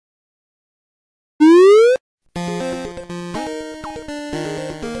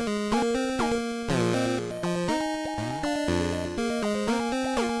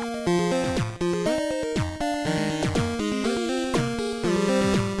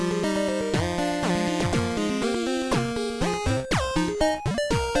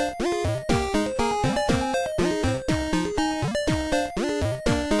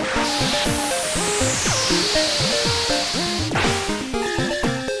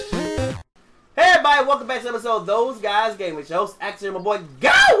Alright, welcome back to the episode of Those Guys Gaming Shows. Actually, my boy,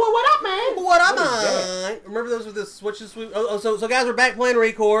 go! What up, man? What up, man? Remember those with the switches? So guys, we're back playing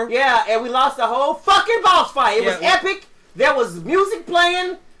ReCore. Yeah, and we lost the whole fucking boss fight. It was epic. There was music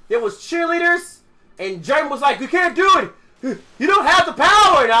playing. There was cheerleaders. And Jeremy was like, you can't do it. You don't have the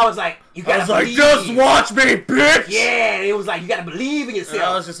power. And I was like, you gotta believe. Just watch me, bitch! Yeah, and it was like, you gotta believe in yourself. And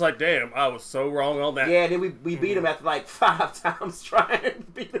I was just like, damn, I was so wrong on that. Yeah, then we beat him after like 5 times trying to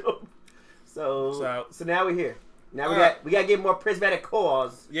beat him. So now we're here. Now we got to get more prismatic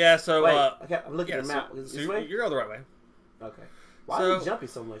cores. Yeah, so wait, okay, I'm looking at the map. So you're on the right way. Okay. Why are you jumpy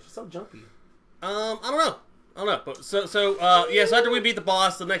so much? You're so jumpy. I don't know. But so after we beat the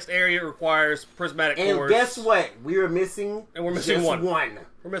boss, the next area requires prismatic cores. And guess what? We're missing We're missing one.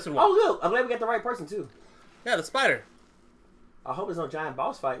 We're missing one. Oh, look. I'm glad we got the right person, too. Yeah, the spider. I hope there's no giant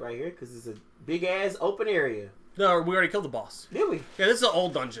boss fight right here, because it's a big-ass open area. No, we already killed the boss. Did we? Yeah, this is an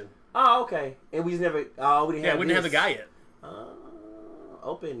old dungeon. Oh, okay. And we just never... Oh, we didn't have the guy yet.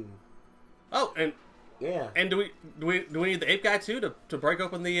 Open. Oh, and... Yeah. And do we need the ape guy, too, to break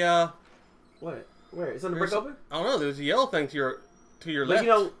open the... What? Where? It's on the break open? I don't know. There's a yellow thing to your but left. You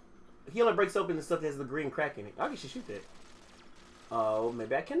know, he only breaks open the stuff that has the green crack in it. I guess you shoot that. Oh,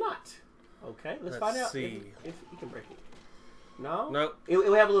 maybe I cannot. Okay, let's find out if you can break it. No? Nope. It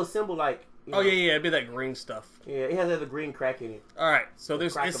will have a little symbol like... You know, yeah, it'd be that green stuff. Yeah, it has the green crack in it. Alright, so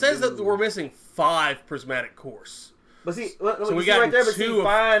it says that we're missing 5 prismatic cores. But see, so we got right there, but 2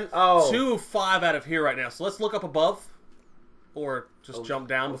 of 5 out of here right now. So let's look up above. Or just jump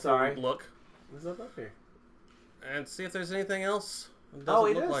down before we look. What's up here? And see if there's anything else. It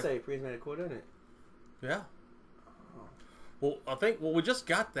does say prismatic core, doesn't it? Yeah. Oh. Well, we just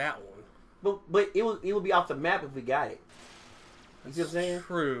got that one. But it would be off the map if we got it. You see what I'm saying?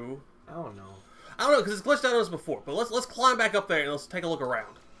 True. I don't know. Because it's glitched out on us before. But let's climb back up there and let's take a look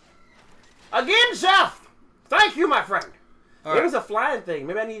around. Again, Chef! Thank you, my friend. It was a flying thing.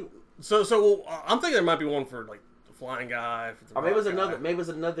 Maybe I need... So I'm thinking there might be one for, like, the flying guy. Or maybe it was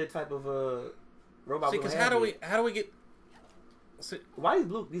another type of robot. See, because how do we get... See, why is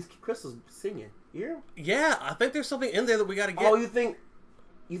these crystals singing? You hear them? Yeah, I think there's something in there that we got to get. Oh, you think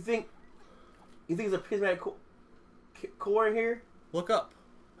it's a prismatic core in here? Look up.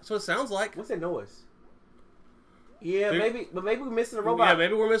 That's what it sounds like. What's that noise? Yeah, maybe we're missing a robot. Yeah,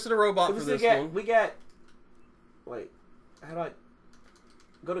 maybe we're missing a robot for this one. We got... Wait, how do I...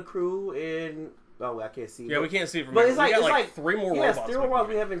 Go to crew and... Oh, I can't see. Yeah, we can't see it from here. But we got like 3 more robots. Yeah, 3 more robots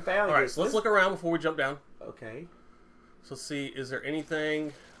we haven't found yet. Alright, so let's look around before we jump down. Okay. So let's see, is there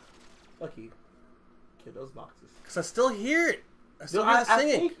anything... Fuck you. Kill those boxes. Because I still hear it. I still hear the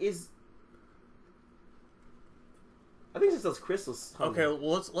singing. I think it's those crystals. Okay,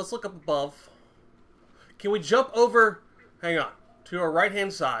 well, let's look up above. Can we jump over... Hang on. To our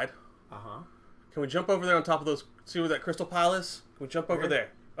right-hand side. Uh-huh. Can we jump over there on top of those... See where that crystal pile is? Can we jump over there?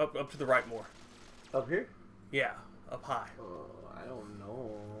 Up to the right more. Up here? Yeah. Up high. I don't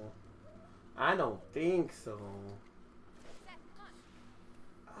know. I don't think so.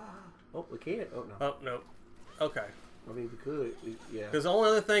 Oh, we can't. Oh, no. Oh, no. Okay. I mean, we could. Yeah. Because the only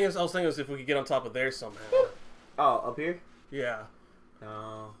other thing I was thinking is if we could get on top of there somehow. Oh, up here? Yeah.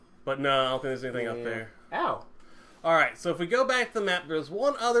 No. But no, I don't think there's anything up there. Ow. Alright, so if we go back to the map, there's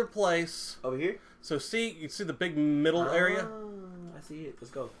one other place. Over here? So you see the big middle area? I see it. Let's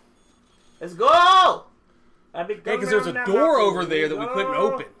go. Let's go! Yeah, because there's a door over there that we couldn't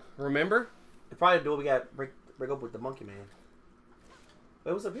open. Remember? It's probably the door we got to break open with the monkey man.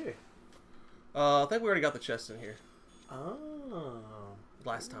 Wait, what's up here? I think we already got the chest in here. Oh.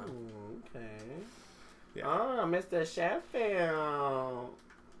 Last time. Okay. Yeah. Oh, Mr. Sheffield.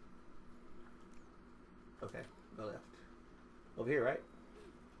 Okay, go left. Over here, right?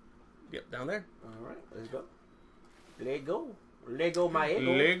 Yep, down there. Alright, let's go. Lego. Lego my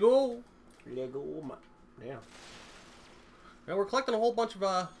ego. Lego my... Damn. Now we're collecting a whole bunch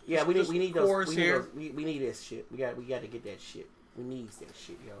of yeah, we need those cores here. We need this shit. We got to get that shit. We need that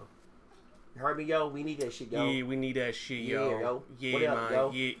shit, yo. You heard me, yo? We need that shit, yo. Yeah, we need that shit, yo. Yeah, yo. Yeah, what up,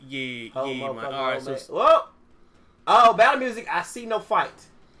 yo? Yeah, man. Alright, so... Whoa! Oh, battle music. I see no fight.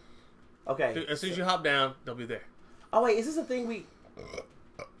 Okay. Dude, as soon as you hop down, they'll be there. Oh, wait. Is this a thing we...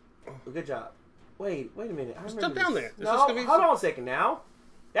 Good job. Wait a minute. Just jump down there. No, hold on a second now.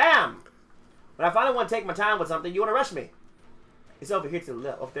 Damn. When I finally want to take my time with something, you want to rush me. It's over here to the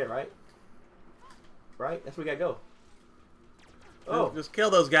left. Up there, right? Right? That's where we got to go. Oh. Just kill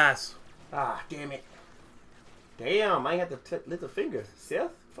those guys. Ah, damn it. Damn, I ain't have to lift a finger.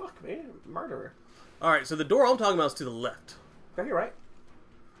 Seth? Fuck, man. Murderer. Alright, so the door I'm talking about is to the left. Right here, right?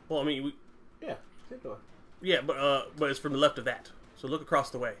 Well, I mean... Yeah, same door. Yeah, but it's from the left of that. So look across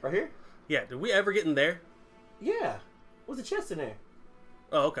the way. Right here? Yeah, did we ever get in there? Yeah. What's the chest in there?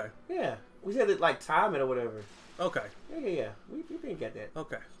 Oh, okay. Yeah. We had to, like, time it or whatever. Okay. Yeah. We didn't get that.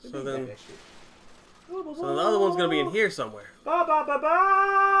 Okay. We So didn't then... get that shit. So the other one's going to be in here somewhere. Ba ba ba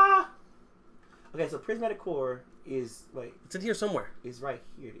ba! Okay, so prismatic core is... Wait. It's in here somewhere. Is right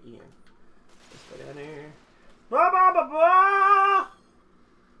here at the end. Let's go down there. Ba ba ba ba!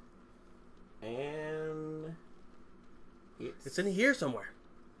 And... It's in here somewhere.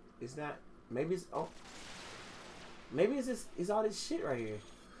 It's not... Maybe it's... Oh. Maybe it's just... It's all this shit right here.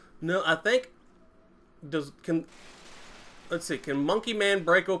 No, I think... Let's see. Can Monkey Man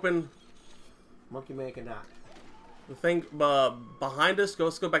break open... Monkey Man cannot. The thing behind us?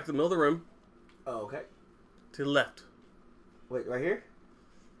 Let's go back to the middle of the room. Oh, okay. To the left. Wait, right here?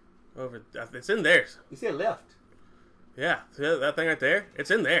 Over. It's in there. You said left. Yeah. See that thing right there? It's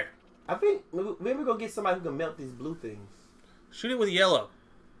in there. I think maybe we're going to get somebody who can melt these blue things. Shoot it with yellow.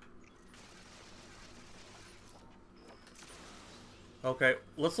 Okay.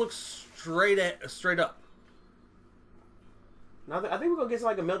 Let's look straight up. Now, I think we're going to get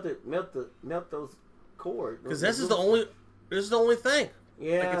somebody who can melt those cores. Because this is the only thing.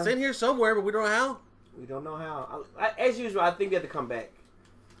 Yeah. Like, it's in here somewhere, but we don't know how. We don't know how. As usual, I think we have to come back.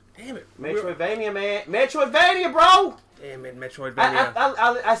 Damn it. Metroidvania, man. Metroidvania, bro! Damn it, Metroidvania.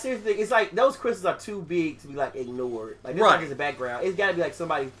 I seriously think it's like those crystals are too big to be like ignored. Like this like is the background. It's got to be like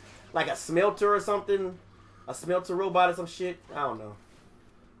somebody, like a smelter or something, a smelter robot or some shit. I don't know.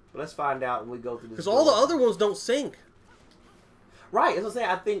 But let's find out when we go through this. Because all the other ones don't sync. Right, that's what I'm saying.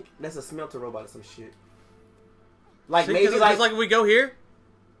 I think that's a smelter robot or some shit. Like See, maybe like if we go here,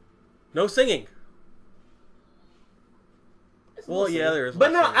 no singing. Well, yeah, there is.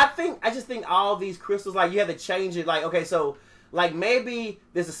 But no, I just think all these crystals, like, you have to change it. Like, okay, so, like, maybe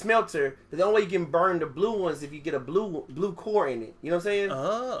there's a smelter. But the only way you can burn the blue ones if you get a blue core in it. You know what I'm saying?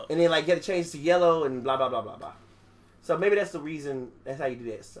 Oh. And then, like, you have to change to yellow and blah, blah, blah, blah, blah. So maybe that's the reason. That's how you do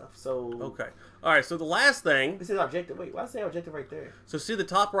that stuff. So. Okay. All right, so the last thing. This is objective. Wait, why is that objective right there? So see the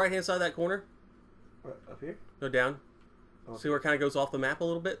top right-hand side of that corner? Up here? Go down. Oh. See where it kind of goes off the map a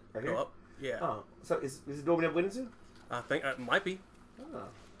little bit? Right Go here? up. Yeah. Oh, so is the door we never went into? I think it might be. Oh,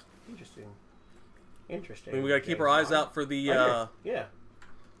 interesting. Interesting. I mean, we got to keep our eyes out for the... Yeah.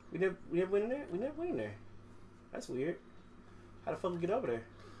 We never went in there? We never went in there. That's weird. How the fuck we get over there?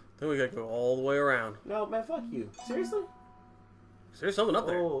 Then we got to go all the way around. No, man, fuck you. Seriously? There's something up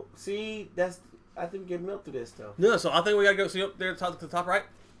there. Oh, see, I think we get milk through this stuff. No, so I think we got to go, see up there to the top right?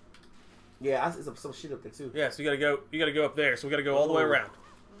 Yeah, there's some shit up there too. Yeah, so you got to go up there. So we got to go all the way around.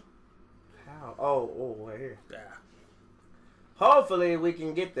 How? Oh, right here. Yeah. Hopefully we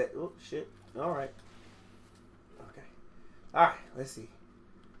can get that. Oh, shit. All right. Okay. All right, let's see.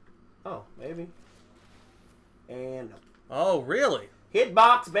 Oh, maybe. And Oh, really?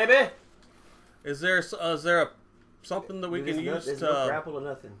 hitbox, baby. Is there a something that we can use there's to... no grapple or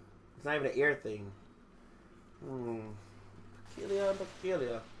nothing. It's not even an air thing.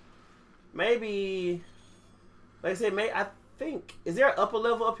 Peculiar. Maybe, like I said, I think, is there an upper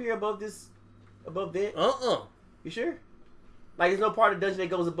level up here above this, above that? You sure? Like, there's no part of the dungeon that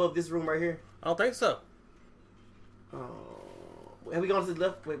goes above this room right here? I don't think so. Oh, have we gone to the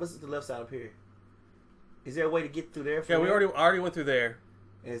left? Wait, what's the left side up here? Is there a way to get through there? Yeah, we already went through there.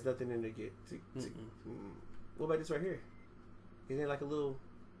 And there's nothing in there to get. What about this right here? Is there like a little?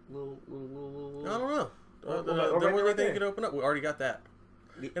 I don't know. Right There there. anything you can open up. We already got that.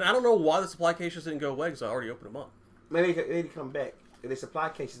 And I don't know why the supply cases didn't go away because I already opened them up. Maybe they come back. If they supply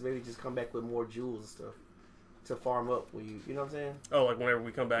cases, maybe just come back with more jewels and stuff to farm up. When you know what I'm saying? Oh, like whenever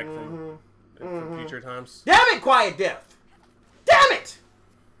we come back from future times. Damn it, Quiet Death! Damn it!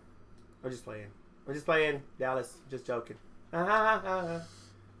 I'm just playing. Dallas, just joking. Okay,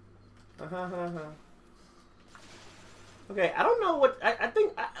 I don't know what I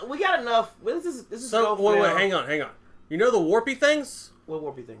think. We got enough. This is So wait, hang on. You know the warpy things? What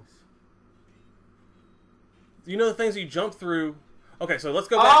warpy things? You know the things you jump through. Okay, so let's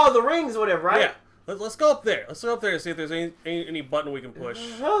go back. Oh, the rings or whatever, right? Yeah. Let's go up there. Let's go up there and see if there's any button we can push.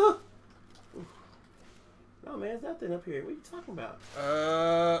 No, man, there's nothing up here. What are you talking about? What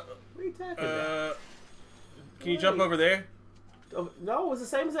are you talking about? Can you jump over there? No, it's the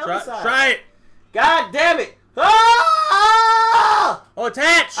same as the other side. Try it. God damn it! Ah! Oh,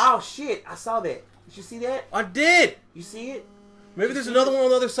 attach! Oh shit! I saw that. Did you see that? I did. You see it? Maybe there's another one on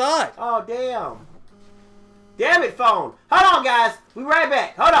the other side. Oh damn! Damn it, phone! Hold on, guys. We right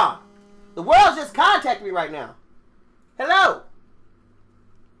back. Hold on. The world's just contacting me right now. Hello.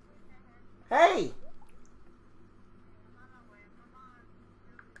 Hey.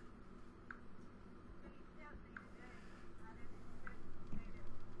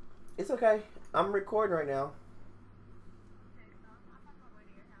 It's okay. I'm recording right now.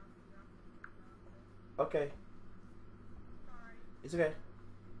 Okay. It's okay.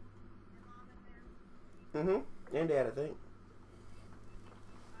 And Dad, I think.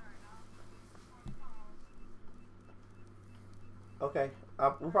 Okay.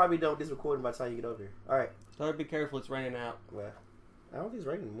 We'll probably be done with this recording by the time you get over here. All right. Better be careful. It's raining out. Well, I don't think it's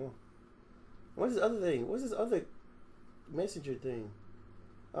raining anymore. What's this other thing? What's this other messenger thing?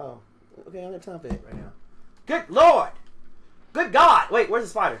 Oh, okay. I don't have time for that right now. Good Lord! Good God! Wait, where's the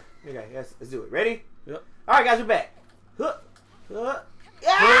spider? Okay, let's do it. Ready? Yep. All right, guys, we're back. Ah,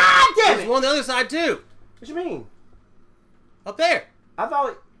 damn There's it! one on the other side too. What you mean? Up there. I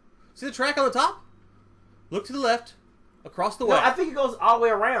thought. See the track on the top? Look to the left. Across the way. No, I think it goes all the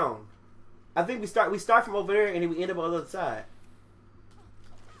way around. I think we start from over there and then we end up on the other side.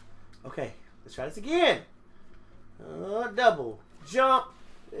 Okay, let's try this again. Double jump.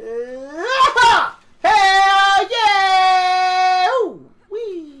 Hell yeah! Ooh,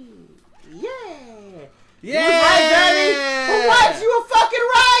 wee, yeah. Yeah! You was right, Daddy. For what? You were fucking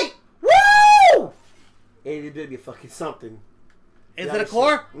right. Woo! And it did be fucking something. Is it a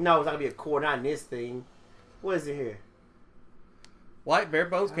core? No, it's not gonna be a core. Not in this thing. What is it here? White, bare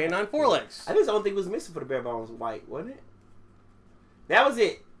bones, canine, forelegs. I think the only thing was missing for the bare bones was white, wasn't it? That was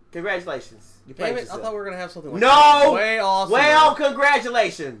it. Congratulations. You Damn played it, yourself. I thought we were going to have something like no! that. Way awesome. Well,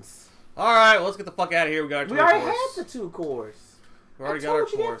 congratulations. Alright, well, let's get the fuck out of here. We got our 2 We already cores. had the 2 cores. We already I got our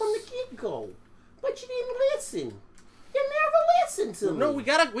told you that cores. from the get-go. But you didn't listen. You never listened to me. No, we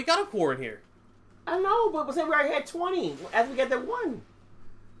got a core in here. I know, but we said we already had 20 after we got that 1.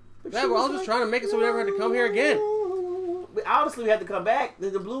 But Yeah, well, I was just trying to make it so we never had to come here again. But obviously, we had to come back.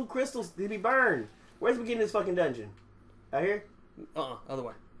 The blue crystals need to be burned. Where's we getting this fucking dungeon? Out here? Other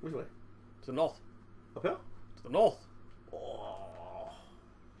way. Which way? To the north. Uphill? To the north. Oh,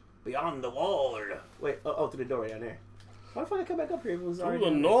 beyond the wall. Wait, to the door down there. Why the fuck I come back up here if it was already To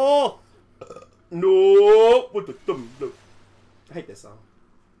the down north. No, with the thumb. No. I hate that song.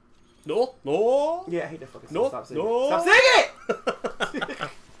 No, no. Yeah, I hate that fucking song. No, Stop singing. no. Stop singing it!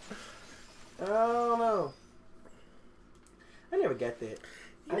 I don't know. I never got that.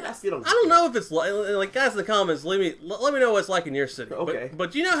 I still don't. I don't know if it's like guys in the comments. Let me know what it's like in your city. Okay.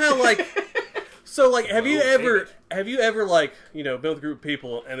 But you know how like so like have you ever like been with a group of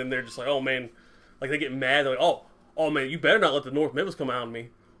people and then they're just like, oh man, like they get mad. They're like, oh man, you better not let the North Memphis come out of me,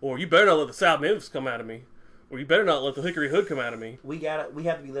 or you better not let the South Memphis come out of me, or you better not let the Hickory Hood come out of me. We have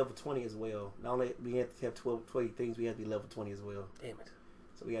to be level 20 as well. Not only we have to have 20 things, we have to be level 20 as well. Damn it.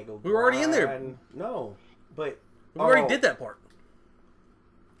 So we gotta go. We were already in there. No, but we already did that part.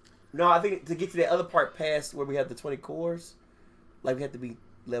 No, I think to get to that other part past where we have the 20 cores, like we have to be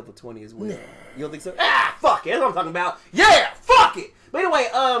level 20 as well. Nah. You don't think so? Ah, fuck it. That's what I'm talking about. Yeah, fuck it. But anyway,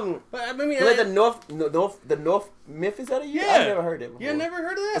 but I mean, like the North Memphis out of you? Yeah. I've never heard that before. You never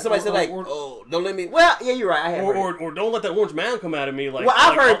heard of that? And somebody said like, don't let me. Well, yeah, you're right. I have. Or don't let that orange mound come out of me. Like, well,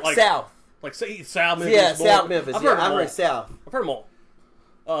 I've heard South. Like say South Memphis. Yeah, South Memphis. I've heard South. I've heard them all.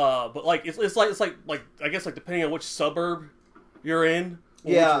 But like it's like I guess like depending on which suburb you're in.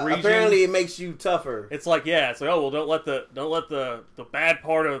 Yeah, apparently it makes you tougher. It's like it's like don't let the bad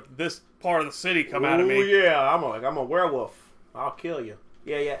part of this part of the city come out of me. Oh yeah, I'm a werewolf. I'll kill you.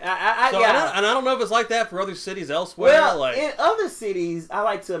 Yeah. And I don't know if it's like that for other cities elsewhere. Well, like in other cities, I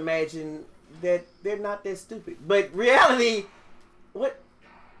like to imagine that they're not that stupid. But reality, what?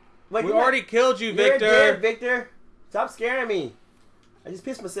 Wait, we already killed you, Victor. You're dead, Victor. Stop scaring me. I just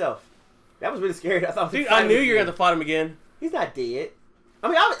pissed myself. That was really scary. I knew you were going to fight him again. He's not dead. I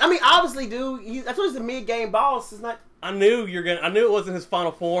mean, obviously, dude. That's what he's the mid-game boss. It's not. I knew it wasn't his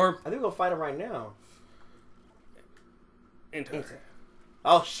final form. I think we're gonna fight him right now. Enter.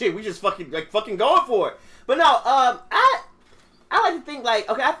 Oh shit, we just fucking going for it. But no, I like to think like,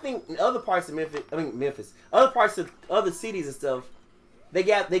 okay, I think in other parts of Memphis, other parts of other cities and stuff, they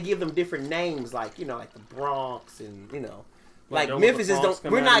give them different names, like like the Bronx and like Memphis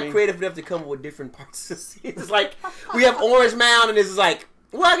we're not creative enough to come up with different parts of the city. It's like we have Orange Mound and this is like,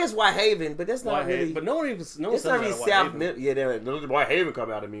 well, I guess Whitehaven, but that's not really. But no one says that about South Whitehaven. Yeah, don't let Whitehaven come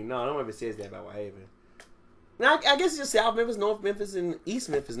out of me. No one ever says that about Whitehaven. Now, I guess it's just South Memphis, North Memphis, and East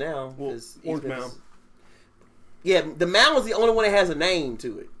Memphis now. Orange Mound. Yeah, the Mound was the only one that has a name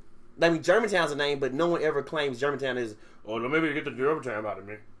to it. I mean, Germantown's a name, but no one ever claims Germantown is. Oh, maybe get the Germantown out of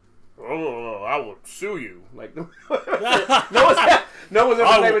me. Oh, I will sue you. Like no one's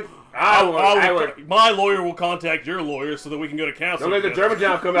ever claiming. My lawyer will contact your lawyer so that we can go to counsel. Don't let the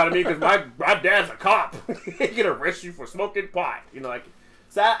Germantown come out of me because my dad's a cop. He can arrest you for smoking pot.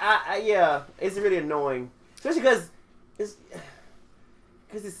 So yeah, it's really annoying, especially because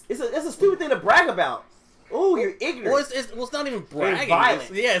Because it's a stupid thing to brag about. Oh, you're ignorant. Well, it's not even bragging. Violent.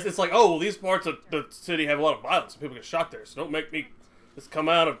 It's like, oh, well, these parts of the city have a lot of violence. People get shot there. So don't make me just come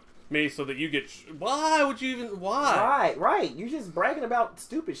out of me so that you get. Why would you even? Why? Right. You're just bragging about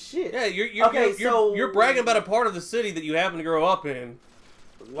stupid shit. Yeah, you're bragging about a part of the city that you happen to grow up in.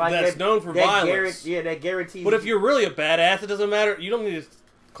 Like that's known for violence. That guarantees. But if you're really a badass, it doesn't matter. You don't need to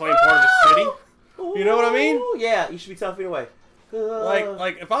claim part of the city. You know what I mean? Yeah, you should be tough anyway.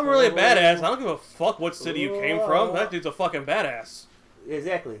 Like if I'm really a badass, I don't give a fuck what city you came from. That dude's a fucking badass.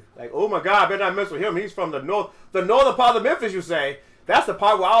 Exactly. Like, oh my god, I better not mess with him. He's from the northern part of Memphis, you say. That's the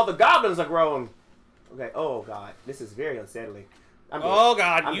part where all the goblins are growing. Okay, oh god. This is very unsettling. Oh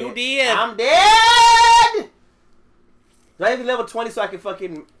god, you dead. I'm dead! Do I have to level 20 so I can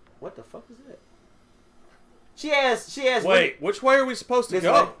fucking... What the fuck is that? She has... Wait, which way are we supposed to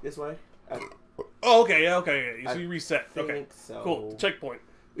go? This way. Oh, okay, yeah. So you reset. Okay, so. Cool. Checkpoint.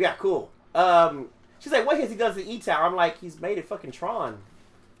 Yeah, cool. She's like, what has he done to the E-Tower? I'm like, he's made it fucking Tron.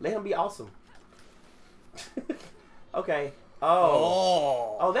 Let him be awesome. Okay.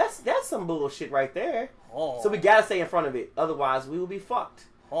 Oh, that's some bullshit right there. So we gotta stay in front of it, otherwise we will be fucked.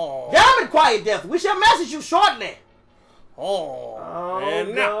 Damn it, Quiet Death! We shall message you shortly.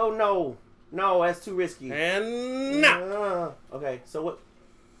 And no, that's too risky. And no. Okay, so what?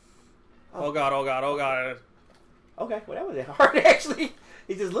 Oh god. Okay, well that wasn't hard actually.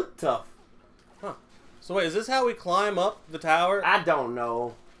 He just looked tough. Huh. So wait, is this how we climb up the tower? I don't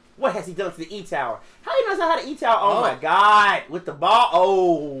know. What has he done to the E-Tower? How do you know how to E-Tower? Oh my god, with the ball.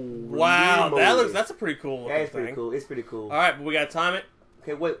 Oh wow, that's a pretty cool looking it's pretty cool. It's pretty cool. All right, but we gotta time it.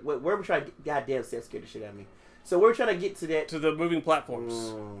 Okay, wait, where are we trying to get? Goddamn, Seth scared the shit out of me. So we're trying to get to that. To the moving platforms.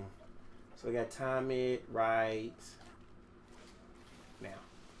 So we gotta time it right now.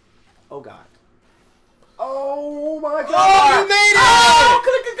 Oh god. Oh my god! Oh, you made it!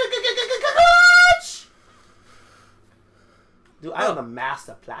 Dude, I am the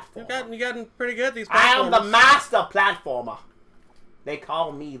master platformer. You gotten pretty good at these platformers. I am the master platformer. They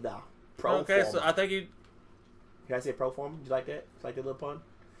call me the pro. Okay, so I think you. Can I say pro form? Did you like that? You like that little pun?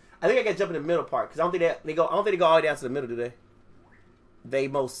 I think I got to jump in the middle part because I don't think they go all the way down to the middle, do they? They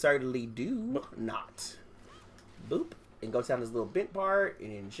most certainly do not. Boop, and go down this little bent part,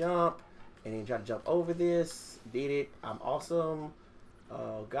 and then jump, and then try to jump over this. Did it? I'm awesome.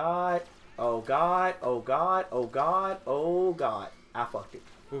 Oh god. Oh god. Oh god. Oh god. Oh god. I fucked it.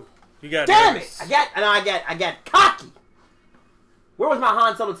 You got. Damn it! I got cocky. Where was my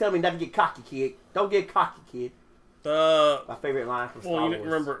Han Solo telling me not to get cocky, kid? Don't get cocky, kid. My favorite line from Star Wars. You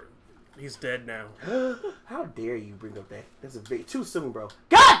remember, he's dead now. How dare you bring up that? That's too soon, bro.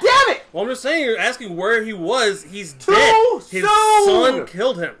 God damn it! Well, I'm just saying, you're asking where he was. He's dead. His son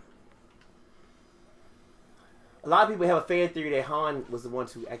killed him. A lot of people have a fan theory that Han was the one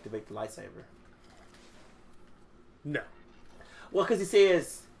to activate the lightsaber. No. Well, because he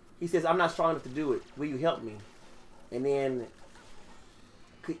says, I'm not strong enough to do it. Will you help me? And then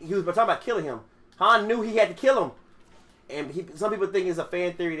he was talking about killing him. Han knew he had to kill him. And some people think it's a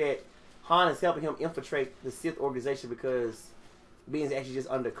fan theory that Han is helping him infiltrate the Sith organization because Ben's actually just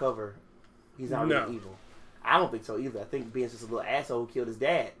undercover. He's not really evil. I don't think so either. I think Ben's just a little asshole who killed his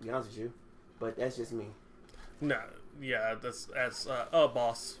dad, to be honest with you. But that's just me. No. Yeah, that's a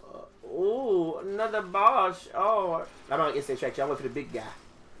boss. Ooh, another boss. Oh. I'm not instant traction. I went for the big guy.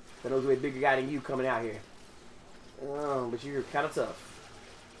 I know there's a bigger guy than you coming out here. But you're kind of tough.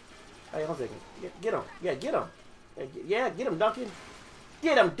 Hey, hold on a second. Get him. Yeah, get him. Yeah, get him, Duncan.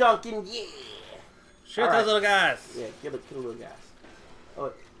 Get him, Duncan. Yeah. Shoot those little guys. Yeah, kill the little guys.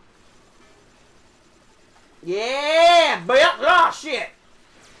 Oh. Yeah, but oh shit.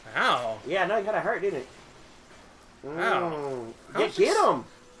 Ow. Yeah, no, you got hurt, didn't it? Ow. Yeah, get him.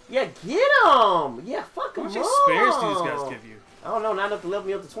 Yeah, get him. Yeah, fuck him. How much experience do these guys give you? I don't know. Not enough to level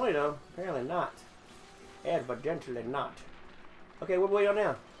me up to 20 though. Apparently not. Evidently not. Okay, what are we waiting on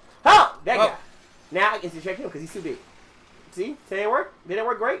now? Oh, that guy. Now I can check him because he's too big. See? Did it work? Did it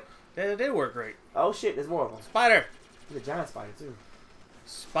work great? It did work great. Oh shit, there's more of them. Spider. He's a giant spider too.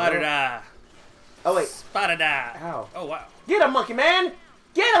 Spider die. Oh wait. Spider die. Ow. Oh wow. Get him, monkey man!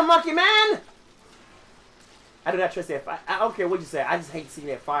 Get him, monkey man! I do not trust that fire. I don't care what you say. I just hate seeing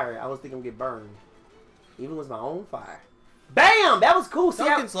that fire. I was thinking I'm gonna get burned. Even with my own fire. Bam! That was cool. See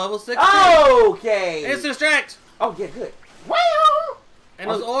Duncan's level 6. Okay. It's distract. Oh yeah, good. Wow. And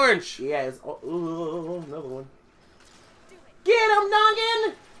it was orange. Yeah, it's another one. Get him,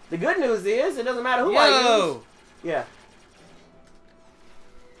 Duncan! The good news is, it doesn't matter who I use. Yeah.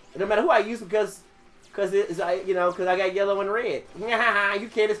 It doesn't matter who I use because it's because I got yellow and red. You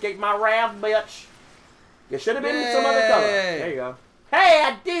can't escape my wrath, bitch. You should have been some other color. There you go. Hey,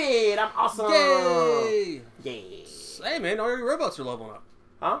 I did! I'm awesome! Yay! Yeah. Hey, man, all your robots are leveling up.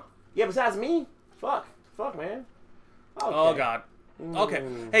 Huh? Yeah, besides me? Fuck, man. Okay. Oh, God. Okay.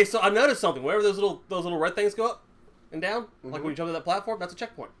 Hey, so I noticed something. Wherever those little red things go up and down, like when you jump to that platform, that's a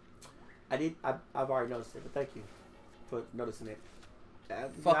checkpoint. I've already noticed it, but thank you for noticing it.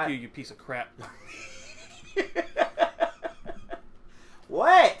 Fuck you, you piece of crap.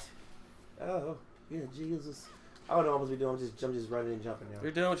 What? Oh, yeah, Jesus. I don't know what I'm supposed to be doing. I'm just running and jumping now.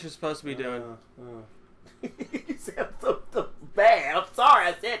 You're doing what you're supposed to be doing. You sound so bad. I'm sorry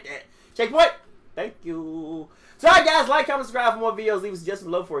I said that. Checkpoint. Thank you. So, alright, guys, like, comment, subscribe for more videos. Leave a suggestion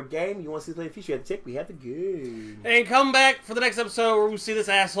below for a game you want to see play in the future. You have the tick. We have the game. And come back for the next episode where we see this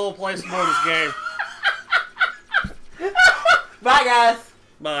asshole play some more of this game. Bye, guys.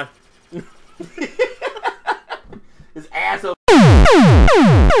 Bye. This asshole.